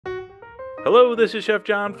Hello, this is Chef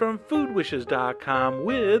John from foodwishes.com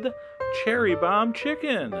with Cherry Bomb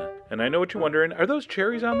Chicken. And I know what you're wondering, are those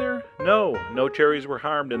cherries on there? No cherries were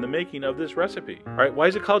harmed in the making of this recipe. Alright, why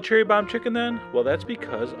is it called Cherry Bomb Chicken then? Well, that's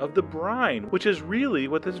because of the brine, which is really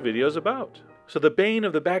what this video is about. So the bane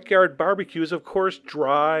of the backyard barbecue is, of course,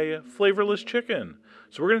 dry, flavorless chicken.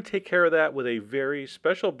 So we're going to take care of that with a very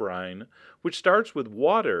special brine, which starts with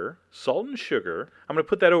water, salt, and sugar. I'm going to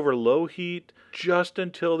put that over low heat just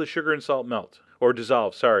until the sugar and salt melt. Or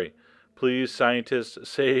dissolve, sorry. Please, scientists,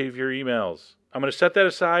 save your emails. I'm going to set that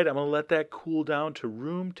aside. I'm going to let that cool down to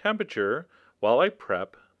room temperature while I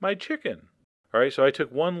prep my chicken. Alright, so I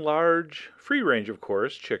took one large, free range, of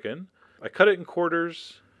course, chicken. I cut it in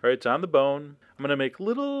quarters. Alright, it's on the bone. I'm going to make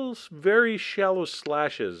little, very shallow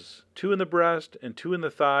slashes. 2 in the breast and 2 in the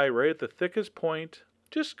thigh, right at the thickest point.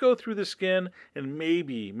 Just go through the skin and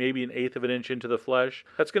maybe an 1/8 of an inch into the flesh.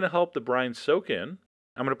 That's going to help the brine soak in.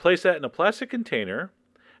 I'm going to place that in a plastic container,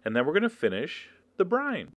 and then we're going to finish the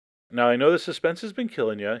brine. Now, I know the suspense has been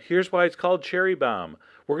killing you. Here's why it's called Cherry Bomb.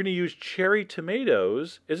 We're going to use cherry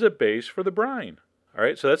tomatoes as a base for the brine.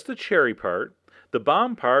 Alright, so that's the cherry part. The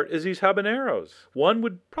bomb part is these habaneros. 1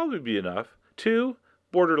 would probably be enough. 2,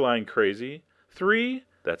 borderline crazy. 3,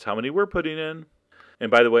 that's how many we're putting in.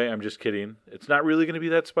 And by the way, I'm just kidding. It's not really going to be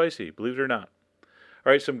that spicy, believe it or not.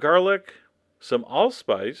 Alright, some garlic, some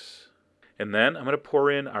allspice, and then I'm going to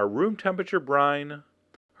pour in our room temperature brine.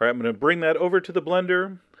 Alright, I'm going to bring that over to the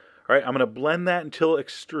blender. Alright, I'm going to blend that until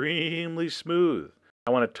extremely smooth.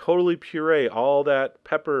 I want to totally puree all that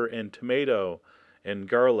pepper and tomato and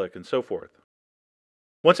garlic and so forth.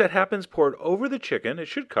 Once that happens, pour it over the chicken. It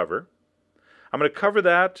should cover. I'm going to cover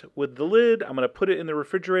that with the lid. I'm going to put it in the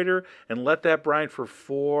refrigerator and let that brine for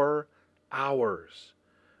 4 hours.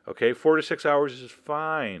 Okay, 4 to 6 hours is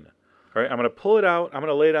fine. All right, I'm going to pull it out. I'm going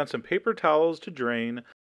to lay it on some paper towels to drain.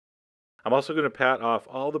 I'm also going to pat off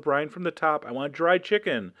all the brine from the top. I want dry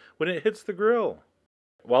chicken when it hits the grill.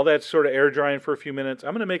 While that's sort of air drying for a few minutes,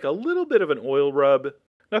 I'm going to make a little bit of an oil rub.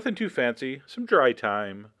 Nothing too fancy. Some dry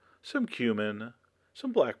thyme, some cumin,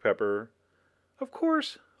 some black pepper, of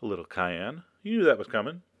course, a little cayenne. You knew that was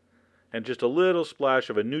coming. And just a little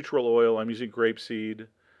splash of a neutral oil. I'm using grapeseed,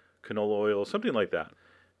 canola oil, something like that.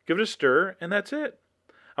 Give it a stir, and that's it.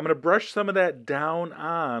 I'm going to brush some of that down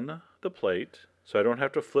on the plate so I don't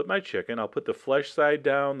have to flip my chicken. I'll put the flesh side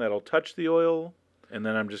down. That'll touch the oil. And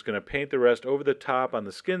then I'm just going to paint the rest over the top on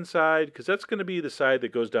the skin side, because that's going to be the side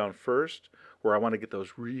that goes down first, where I want to get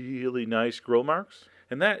those really nice grill marks.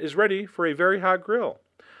 And that is ready for a very hot grill.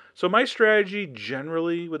 So my strategy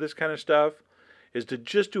generally with this kind of stuff is to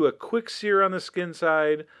just do a quick sear on the skin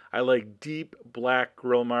side. I like deep black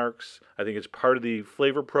grill marks. I think it's part of the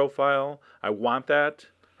flavor profile. I want that.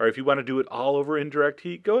 Or if you want to do it all over indirect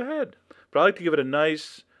heat, go ahead. But I like to give it a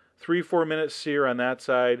nice 3-4 minute sear on that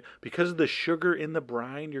side. Because of the sugar in the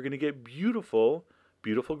brine, you're going to get beautiful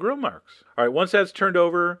grill marks. All right, once that's turned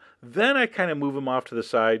over, then I kind of move them off to the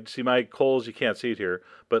side. See my coals, you can't see it here,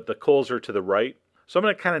 but the coals are to the right. So I'm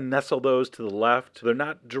going to kind of nestle those to the left so they're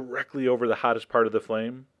not directly over the hottest part of the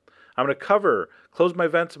flame. I'm going to close my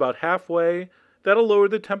vents about halfway. That'll lower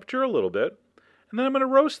the temperature a little bit. And then I'm going to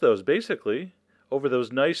roast those basically over those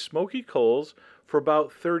nice smoky coals for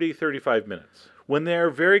about 30-35 minutes. When they're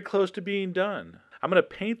very close to being done, I'm going to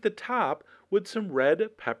paint the top with some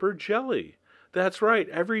red pepper jelly. That's right,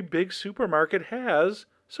 every big supermarket has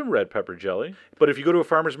some red pepper jelly. But if you go to a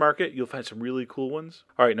farmer's market, you'll find some really cool ones.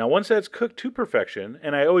 All right, now once that's cooked to perfection,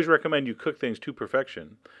 and I always recommend you cook things to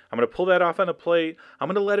perfection, I'm going to pull that off on a plate. I'm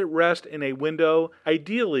going to let it rest in a window,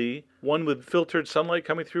 ideally one with filtered sunlight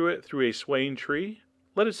coming through it through a swaying tree.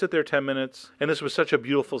 Let it sit there 10 minutes. And this was such a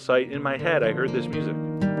beautiful sight. In my head, I heard this music.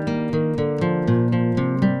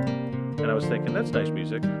 And I was thinking, that's nice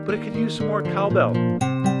music, but it could use some more cowbell.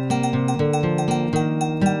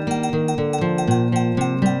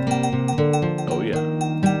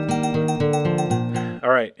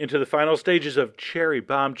 Alright, into the final stages of Cherry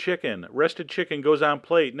Bomb Chicken. Rested chicken goes on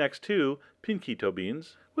plate next to pinquito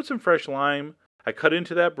beans with some fresh lime. I cut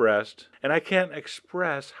into that breast, and I can't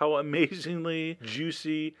express how amazingly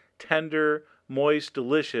juicy, tender, moist,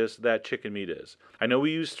 delicious that chicken meat is. I know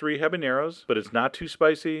we use 3 habaneros, but it's not too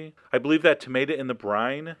spicy. I believe that tomato in the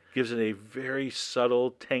brine gives it a very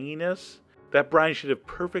subtle tanginess. That brine should have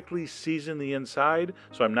perfectly seasoned the inside,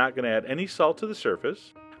 so I'm not going to add any salt to the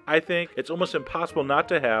surface. I think it's almost impossible not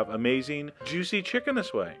to have amazing, juicy chicken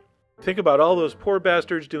this way. Think about all those poor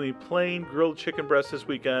bastards doing plain grilled chicken breasts this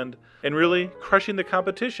weekend, and really crushing the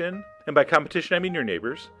competition, and by competition I mean your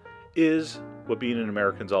neighbors, is what being an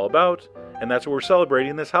American's all about, and that's what we're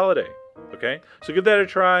celebrating this holiday. Okay? So give that a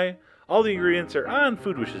try. All the ingredients are on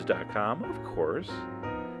foodwishes.com, of course.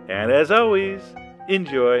 And as always,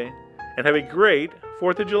 enjoy and have a great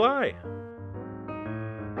 4th of July.